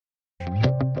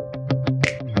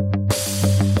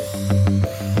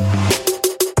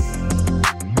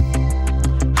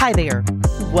Hi there.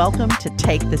 Welcome to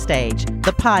Take the Stage,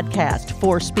 the podcast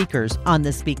for speakers on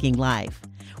the speaking life.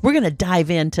 We're going to dive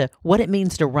into what it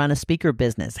means to run a speaker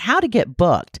business, how to get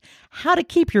booked, how to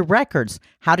keep your records,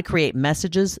 how to create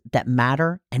messages that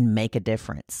matter and make a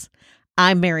difference.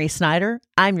 I'm Mary Snyder.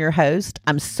 I'm your host.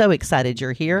 I'm so excited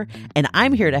you're here, and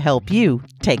I'm here to help you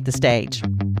take the stage.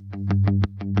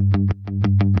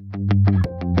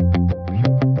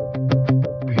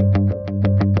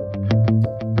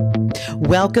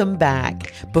 Welcome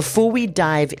back. Before we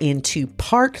dive into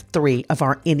part 3 of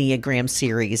our Enneagram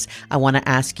series, I want to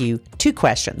ask you 2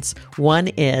 questions. One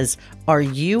is, are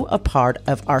you a part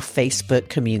of our Facebook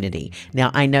community?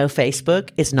 Now, I know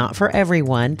Facebook is not for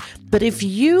everyone, but if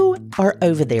you are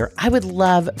over there, I would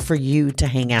love for you to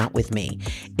hang out with me.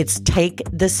 It's Take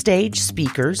the Stage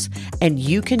Speakers, and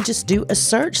you can just do a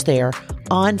search there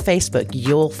on Facebook.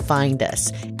 You'll find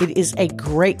us. It is a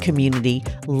great community,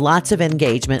 lots of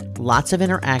engagement, lots of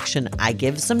interaction. I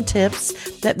give some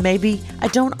tips that maybe I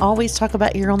don't always talk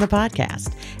about here on the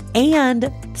podcast.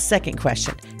 And second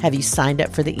question, have you signed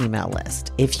up for the email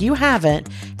list? If you haven't,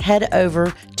 head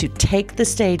over to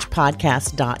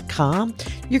takethestagepodcast.com.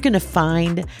 You're going to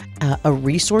find a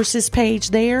resources page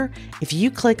there. If you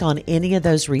click on any of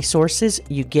those resources,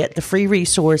 you get the free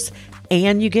resource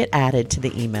and you get added to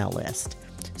the email list.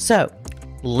 So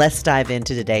let's dive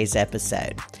into today's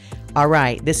episode. All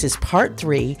right, this is part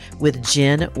 3 with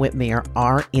Jen Whitmere,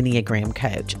 our Enneagram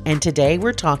coach. And today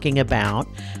we're talking about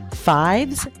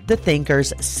 5s, the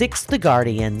thinkers, 6, the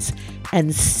guardians,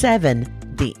 and 7,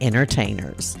 the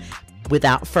entertainers.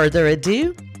 Without further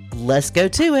ado, let's go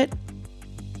to it.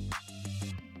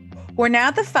 We're now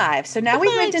at the 5. So now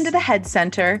we've moved into the head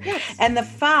center. Yes. And the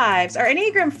 5s, our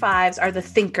Enneagram 5s, are the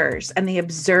thinkers and the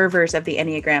observers of the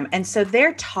Enneagram. And so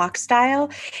their talk style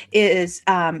is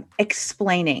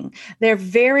explaining. They're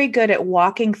very good at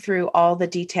walking through all the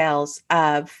details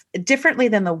of, differently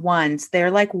than the 1s, they're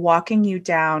like walking you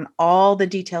down all the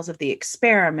details of the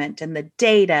experiment and the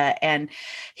data. And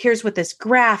here's what this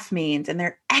graph means. And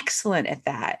they're excellent at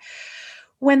that.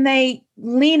 When they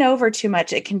lean over too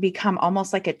much, it can become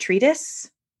almost like a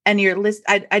treatise. And your list,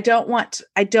 I don't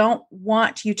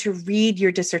want you to read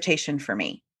your dissertation for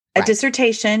me. Right. A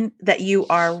dissertation that you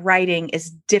are writing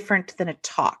is different than a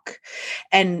talk.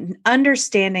 And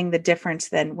understanding the difference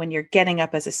then when you're getting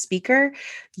up as a speaker,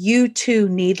 you too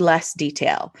need less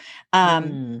detail.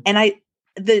 And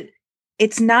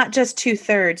it's not just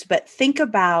 2/3, but think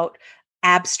about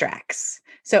abstracts.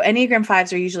 So Enneagram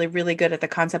 5s are usually really good at the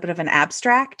concept of an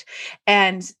abstract,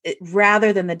 and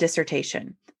rather than the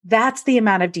dissertation. That's the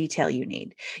amount of detail you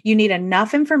need. You need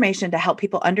enough information to help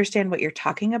people understand what you're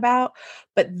talking about,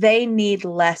 but they need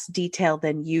less detail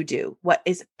than you do. What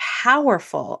is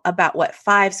powerful about what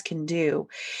 5s can do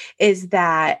is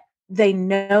that they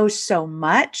know so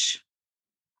much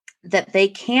that they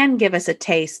can give us a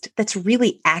taste that's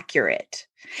really accurate.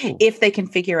 If they can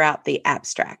figure out the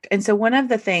abstract. And so one of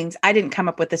the things, I didn't come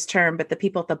up with this term, but the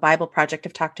people at the Bible Project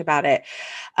have talked about it,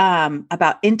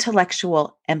 about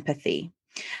intellectual empathy.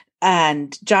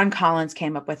 And John Collins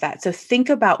came up with that. So think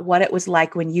about what it was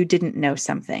like when you didn't know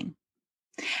something.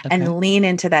 Okay. And lean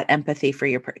into that empathy for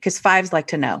your, because 5s like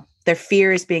to know. Their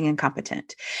fear is being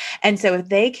incompetent. And so if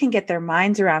they can get their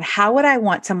minds around, how would I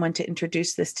want someone to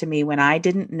introduce this to me when I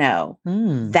didn't know?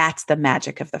 That's the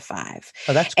magic of the 5.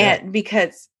 Oh, that's good. And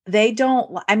because they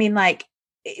don't,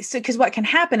 so because what can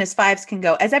happen is 5s can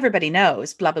go, as everybody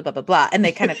knows, blah, blah, blah, blah, blah. And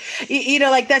they kind of,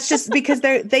 that's just because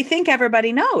they think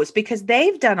everybody knows because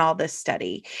they've done all this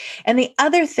study. And the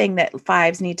other thing that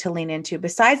 5s need to lean into,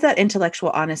 besides that intellectual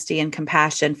honesty and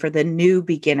compassion for the new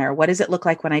beginner, what does it look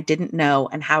like when I didn't know?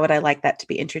 And how would I like that to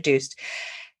be introduced?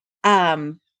 I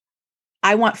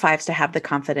want 5s to have the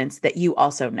confidence that you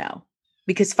also know,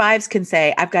 because 5s can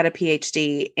say, I've got a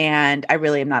PhD and I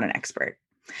really am not an expert.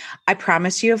 I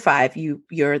promise you, a 5,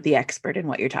 you're the expert in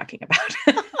what you're talking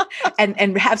about,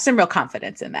 and have some real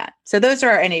confidence in that. So those are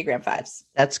our Enneagram 5s.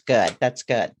 That's good. That's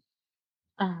good.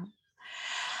 All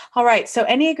right. So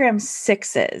Enneagram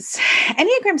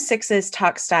 6s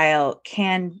talk style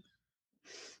can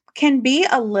be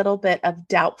a little bit of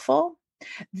doubtful.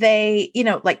 They,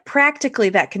 practically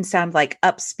that can sound like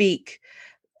upspeak,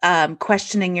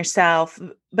 questioning yourself,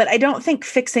 but I don't think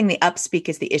fixing the upspeak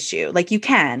is the issue. Like you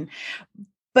can,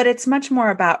 but it's much more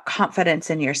about confidence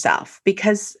in yourself,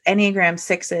 because Enneagram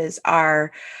 6s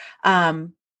are a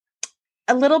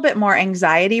little bit more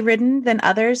anxiety ridden than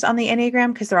others on the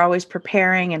Enneagram, because they're always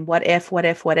preparing and what if.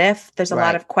 There's a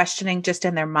lot of questioning just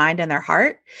in their mind and their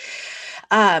heart.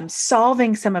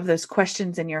 Solving some of those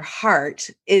questions in your heart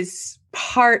is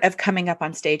part of coming up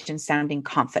on stage and sounding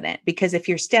confident, because if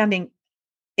you're standing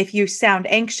if you sound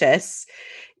anxious,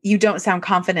 you don't sound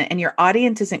confident and your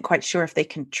audience isn't quite sure if they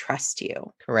can trust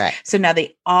you. Correct. So now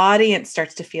the audience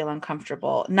starts to feel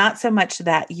uncomfortable, not so much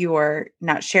that you're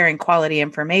not sharing quality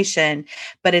information,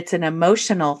 but it's an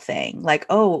emotional thing. Like,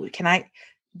 oh,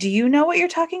 do you know what you're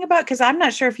talking about? Because I'm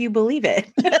not sure if you believe it.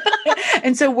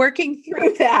 And so working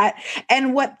through that.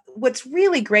 And what's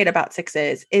really great about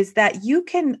sixes is that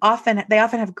they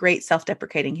often have great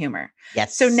self-deprecating humor.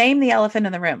 Yes. So name the elephant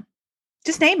in the room.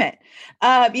 Just name it.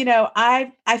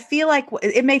 I feel like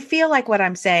it may feel like what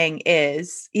I'm saying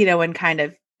is, and kind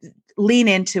of lean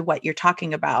into what you're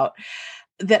talking about,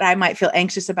 that I might feel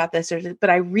anxious about this, but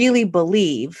I really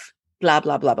believe blah,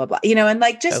 blah, blah, blah, blah, and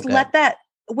like, just let that,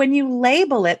 when you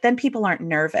label it, then people aren't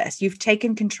nervous. You've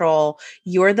taken control.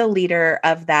 You're the leader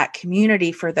of that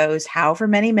community for those however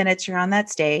many minutes you're on that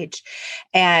stage.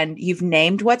 And you've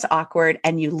named what's awkward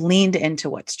and you leaned into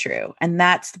what's true. And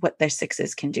that's what their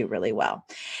sixes can do really well.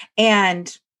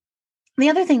 And the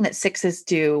other thing that sixes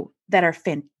do that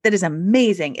is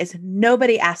amazing is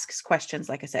nobody asks questions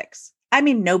like a six. I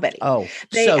mean, nobody. Oh,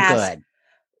 they so ask good.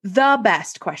 The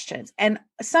best questions. And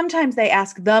sometimes they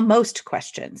ask the most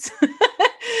questions.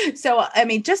 So, I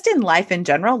mean, just in life in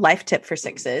general, life tip for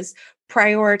sixes,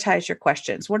 prioritize your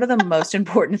questions. What are the most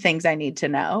important things I need to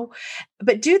know?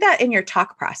 But do that in your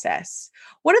talk process.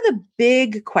 What are the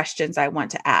big questions I want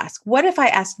to ask? What if I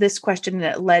asked this question and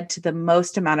it led to the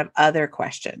most amount of other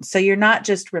questions? So you're not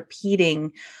just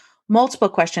repeating multiple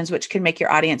questions, which can make your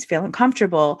audience feel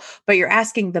uncomfortable, but you're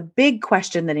asking the big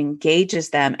question that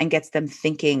engages them and gets them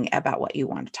thinking about what you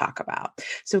want to talk about.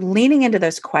 So leaning into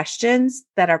those questions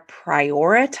that are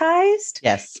prioritized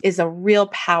is a real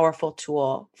powerful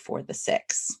tool for the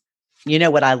six. You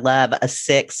know what I love? A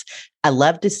six. I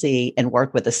love to see and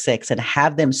work with a six and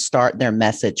have them start their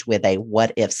message with a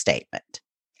what if statement.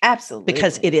 Absolutely.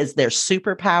 Because it is their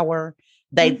superpower.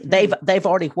 They've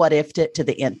already what ifed it to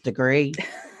the nth degree.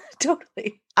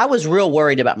 Totally. I was real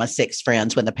worried about my six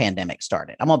friends when the pandemic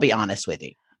started. I'm going to be honest with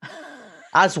you.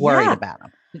 I was worried about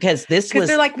them because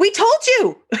they're like, we told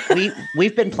you.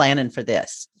 we've been planning for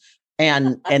this,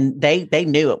 and they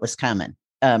knew it was coming.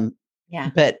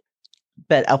 But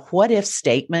a what if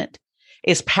statement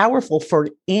is powerful for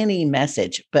any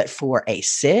message, but for a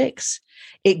six,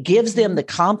 it gives them the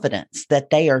confidence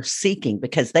that they are seeking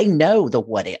because they know the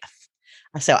what if.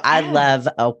 So I love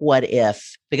a what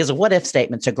if, because a what if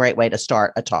statement's a great way to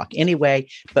start a talk anyway,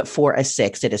 but for a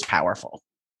six, it is powerful.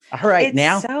 All right. It's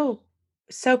now.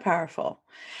 So powerful.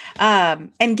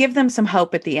 And give them some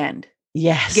hope at the end.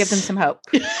 Yes. Give them some hope.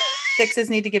 Sixes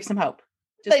need to give some hope.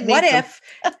 Just what if,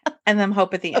 and then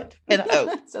hope at the end. And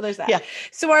hope. So there's that. Yeah.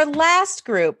 So our last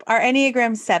group, our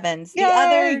Enneagram sevens,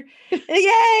 yay!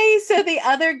 So the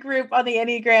other group on the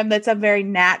Enneagram that's a very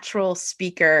natural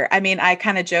speaker. I mean, I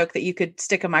kind of joke that you could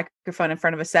stick a microphone in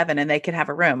front of a seven and they could have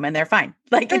a room and they're fine.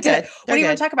 Like, what do you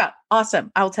want to talk about?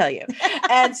 Awesome. I'll tell you.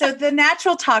 And so the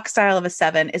natural talk style of a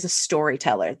seven is a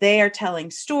storyteller. They are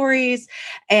telling stories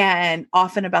and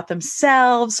often about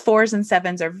themselves. Fours and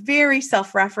sevens are very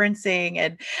self-referencing,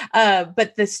 and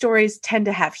but the stories tend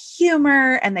to have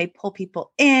humor and they pull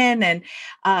people in,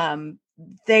 and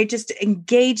they just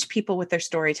engage people with their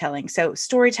storytelling. So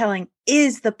storytelling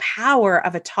is the power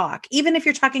of a talk. Even if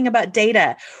you're talking about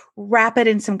data, wrap it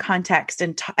in some context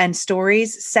and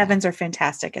stories. Sevens are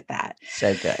fantastic at that.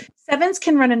 So good. Sevens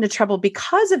can run into trouble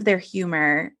because of their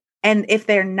humor. And if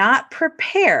they're not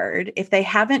prepared, if they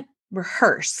haven't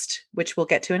rehearsed, which we'll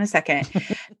get to in a second,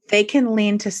 they can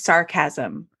lean to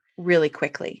sarcasm really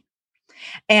quickly.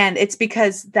 And it's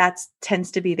because that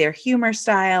tends to be their humor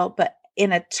style. But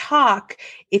in a talk,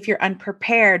 if you're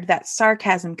unprepared, that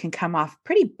sarcasm can come off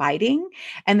pretty biting.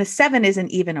 And the seven isn't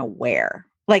even aware.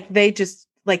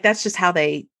 That's just how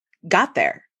they got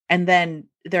there. And then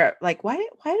they're like, why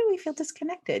do we feel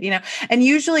disconnected? And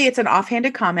usually it's an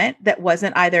offhanded comment that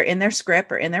wasn't either in their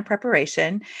script or in their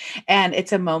preparation. And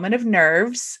it's a moment of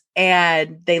nerves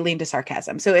and they lean to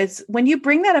sarcasm. So it's when you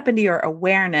bring that up into your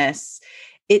awareness,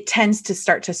 it tends to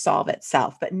start to solve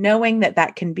itself. But knowing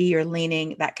that can be your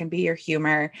leaning, that can be your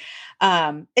humor.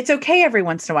 It's okay every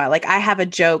once in a while. Like I have a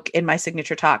joke in my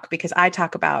signature talk because I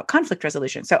talk about conflict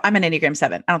resolution. So I'm an Enneagram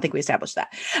 7. I don't think we established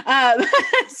that.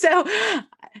 So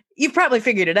you've probably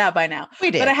figured it out by now.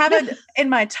 We did. But I have it in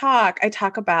my talk. I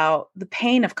talk about the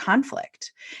pain of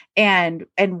conflict and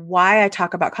why I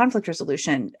talk about conflict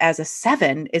resolution as a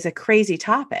 7 is a crazy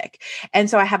topic. And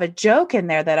so I have a joke in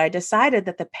there that I decided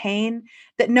that the pain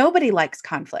that nobody likes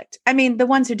conflict. I mean, the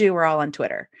ones who do are all on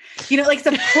Twitter, like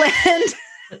the planned.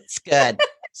 It's good.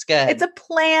 It's good. It's a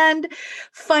planned,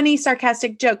 funny,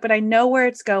 sarcastic joke, but I know where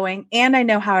it's going and I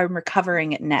know how I'm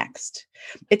recovering it next.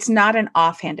 It's not an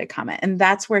offhanded comment. And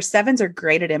that's where sevens are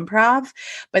great at improv,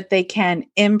 but they can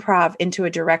improv into a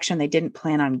direction they didn't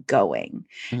plan on going.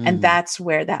 And that's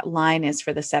where that line is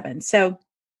for the seven. So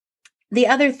the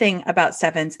other thing about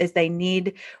sevens is they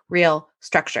need real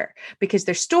structure because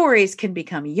their stories can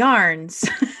become yarns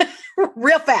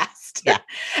real fast. Yeah.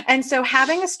 And so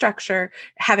having a structure,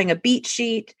 having a beat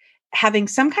sheet, having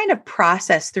some kind of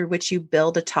process through which you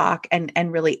build a talk and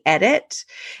really edit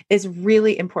is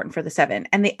really important for the seven.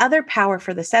 And the other power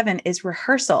for the seven is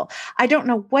rehearsal. I don't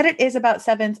know what it is about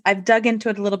sevens. I've dug into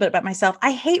it a little bit about myself.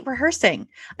 I hate rehearsing.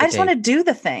 I just want to do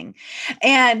the thing.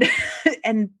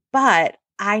 But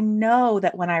I know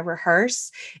that when I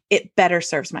rehearse, it better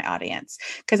serves my audience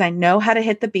because I know how to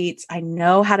hit the beats. I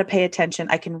know how to pay attention.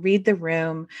 I can read the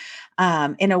room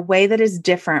in a way that is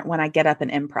different when I get up and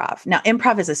improv. Now,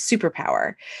 improv is a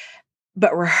superpower,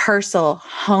 but rehearsal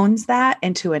hones that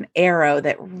into an arrow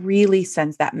that really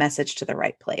sends that message to the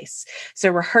right place.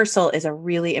 So rehearsal is a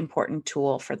really important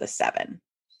tool for the seven.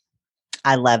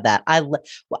 I love that. I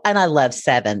love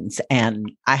sevens,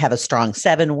 and I have a strong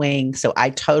seven wing. So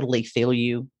I totally feel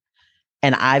you.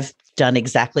 And I've done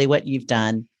exactly what you've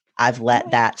done. I've let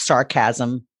that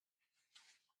sarcasm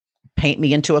paint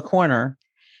me into a corner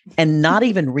and not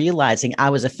even realizing I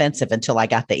was offensive until I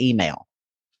got the email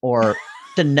or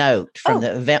the note from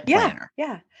the event planner.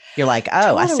 Yeah. You're like,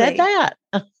 oh, totally. I said that.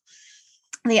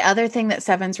 The other thing that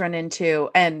sevens run into,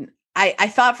 and I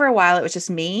thought for a while it was just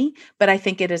me, but I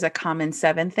think it is a common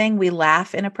seven thing. We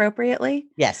laugh inappropriately.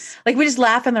 Yes. Like we just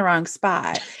laugh in the wrong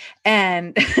spot.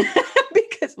 And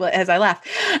as I laugh,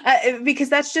 because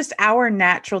that's just our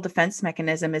natural defense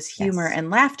mechanism is humor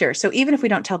and laughter. So even if we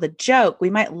don't tell the joke,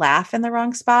 we might laugh in the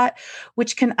wrong spot,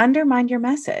 which can undermine your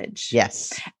message.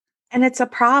 Yes. And it's a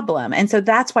problem. And so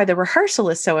that's why the rehearsal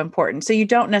is so important. So you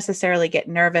don't necessarily get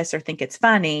nervous or think it's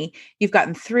funny. You've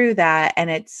gotten through that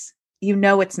and it's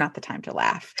not the time to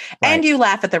laugh. Right. And you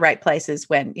laugh at the right places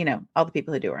when, all the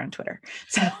people who do are on Twitter.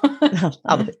 So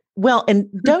well, and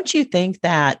don't you think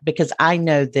that, because I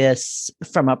know this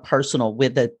from a personal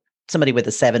somebody with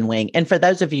a seven wing. And for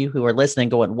those of you who are listening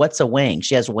going, what's a wing?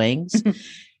 She has wings.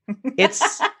 It's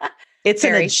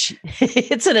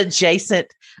an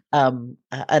adjacent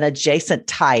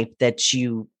type that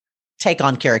you take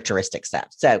on characteristic stuff.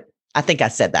 So I think I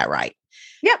said that right.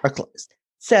 Yep. Or close.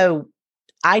 So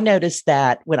I noticed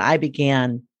that when I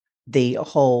began the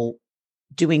whole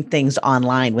doing things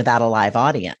online without a live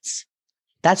audience,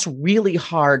 that's really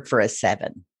hard for a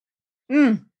seven.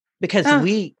 Because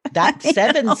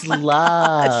sevens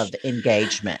love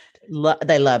engagement.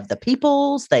 They love the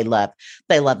peoples. They love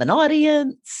an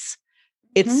audience.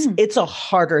 It's a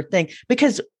harder thing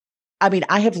because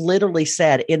I have literally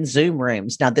said in Zoom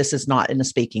rooms, now this is not in the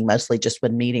speaking, mostly just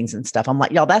with meetings and stuff. I'm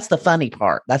like, y'all, that's the funny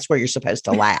part. That's where you're supposed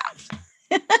to laugh.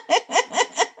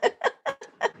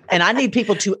 And I need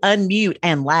people to unmute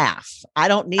and laugh. I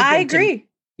don't need. I agree.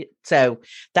 So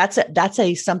that's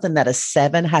something that a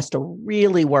seven has to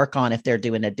really work on if they're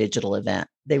doing a digital event.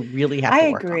 They really have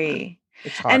to work on it.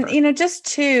 It's harder. And just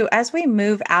too, as we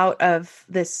move out of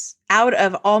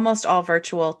almost all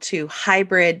virtual to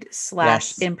hybrid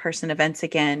 / in-person events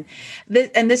again.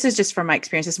 And this is just from my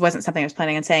experience. This wasn't something I was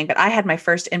planning on saying, but I had my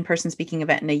first in-person speaking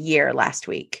event in a year last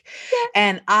week. Yeah.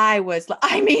 And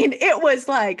it was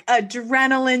like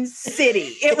adrenaline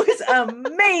city. It was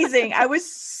amazing. I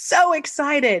was so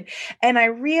excited. And I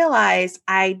realized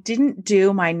I didn't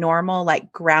do my normal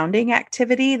grounding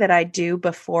activity that I do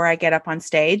before I get up on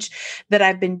stage that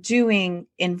I've been doing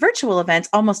in virtual events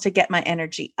almost to get my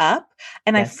energy up.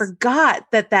 And I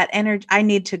forgot that energy, I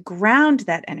need to ground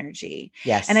that energy.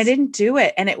 Yes. And I didn't do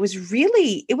it. And it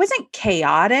wasn't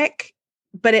chaotic,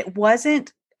 but it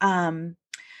wasn't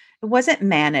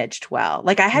managed well.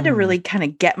 I had to really kind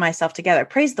of get myself together.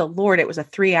 Praise the Lord. It was a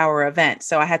 3-hour event.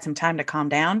 So I had some time to calm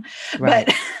down,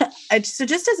 right. But so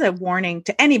just as a warning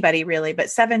to anybody really,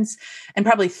 but sevens and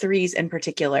probably threes in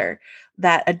particular,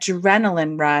 that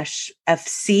adrenaline rush of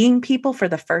seeing people for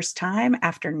the first time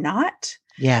after not.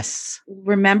 Yes.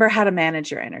 Remember how to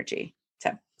manage your energy.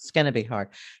 So it's going to be hard.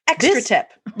 Extra tip.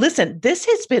 Listen, this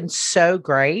has been so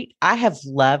great. I have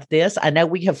loved this. I know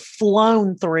we have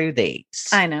flown through these.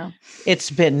 I know.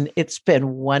 It's been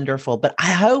wonderful, but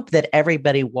I hope that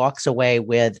everybody walks away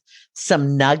with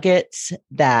some nuggets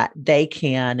that they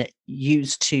can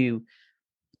use to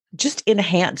just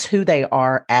enhance who they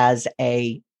are as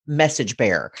a message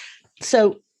bearer.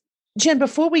 So, Jen,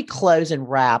 before we close and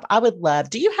wrap,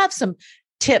 do you have some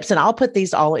tips? And I'll put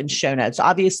these all in show notes.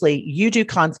 Obviously, you do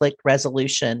conflict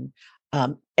resolution.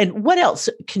 And And what else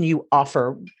can you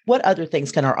offer? What other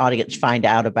things can our audience find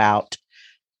out about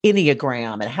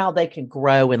Enneagram and how they can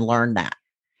grow and learn that?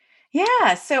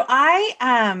 Yeah. So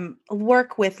I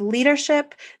work with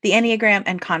leadership, the Enneagram,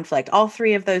 and conflict, all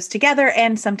three of those together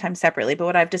and sometimes separately. But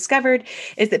what I've discovered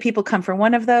is that people come for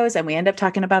one of those and we end up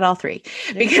talking about all three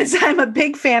because I'm a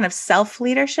big fan of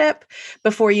self-leadership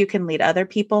before you can lead other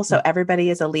people. So everybody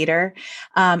is a leader.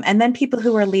 And then people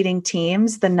who are leading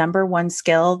teams, the number one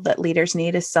skill that leaders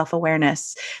need is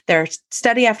self-awareness. There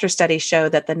study after study show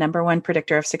that the number one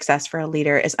predictor of success for a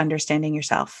leader is understanding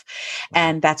yourself.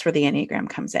 And that's where the Enneagram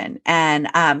comes in. And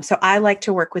so I like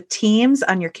to work with teams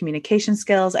on your communication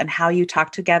skills and how you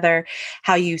talk together,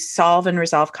 how you solve and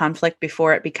resolve conflict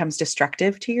before it becomes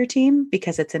destructive to your team,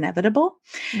 because it's inevitable.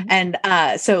 Mm-hmm. And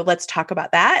so let's talk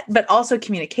about that, but also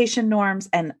communication norms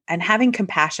and having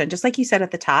compassion, just like you said at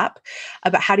the top,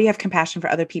 about how do you have compassion for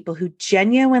other people who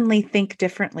genuinely think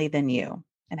differently than you?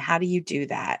 And how do you do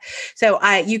that? So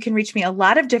you can reach me a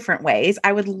lot of different ways.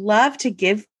 I would love to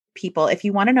give people, if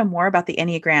you want to know more about the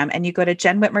Enneagram and you go to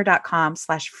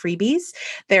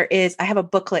jenwhitmer.com/freebies, I have a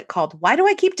booklet called Why Do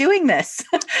I Keep Doing This?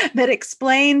 that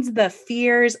explains the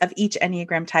fears of each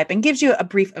Enneagram type and gives you a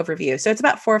brief overview. So it's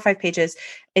about 4 or 5 pages.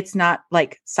 It's not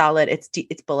like solid, it's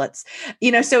bullets,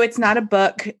 so it's not a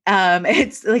book.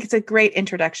 It's a great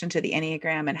introduction to the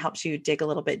Enneagram and helps you dig a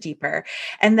little bit deeper.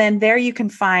 And then there you can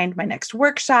find my next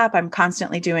workshop. I'm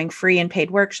constantly doing free and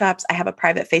paid workshops. I have a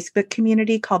private Facebook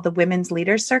community called the Women's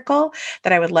Leaders Circle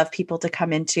that I would love people to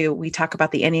come into. We talk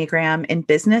about the Enneagram in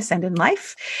business and in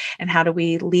life, and how do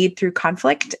we lead through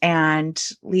conflict and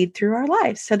lead through our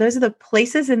lives. So those are the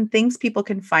places and things people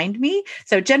can find me.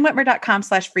 So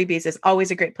jenwhitmer.com/freebies is always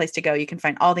a great place to go. You can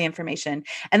find all the information,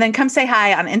 and then come say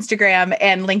hi on Instagram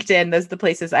and LinkedIn. Those are the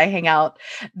places I hang out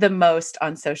the most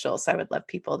on social. So I would love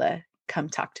people to come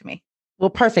talk to me.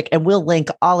 Well, perfect. And we'll link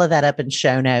all of that up in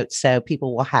show notes so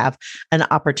people will have an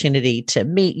opportunity to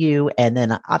meet you. And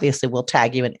then obviously we'll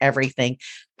tag you in everything.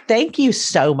 Thank you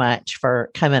so much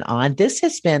for coming on. This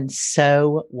has been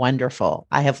so wonderful.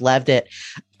 I have loved it.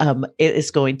 It is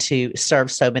going to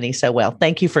serve so many so well.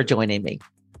 Thank you for joining me.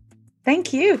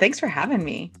 Thank you. Thanks for having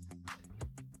me.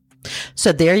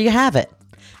 So there you have it.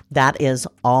 That is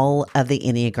all of the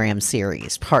Enneagram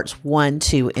series, parts 1,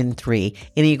 2, and 3,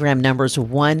 Enneagram numbers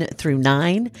 1 through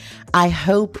 9. I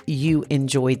hope you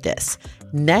enjoyed this.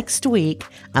 Next week,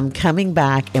 I'm coming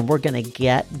back and we're going to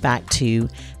get back to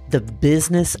the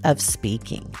business of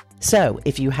speaking. So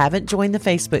if you haven't joined the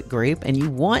Facebook group and you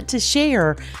want to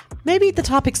share maybe the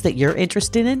topics that you're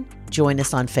interested in, join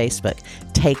us on Facebook.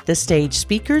 Take the Stage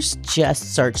Speakers,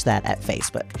 just search that at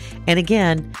Facebook. And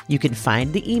again, you can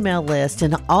find the email list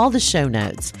and all the show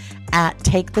notes at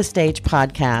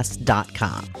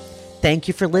takethestagepodcast.com. Thank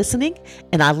you for listening,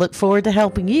 and I look forward to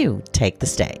helping you take the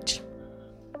stage.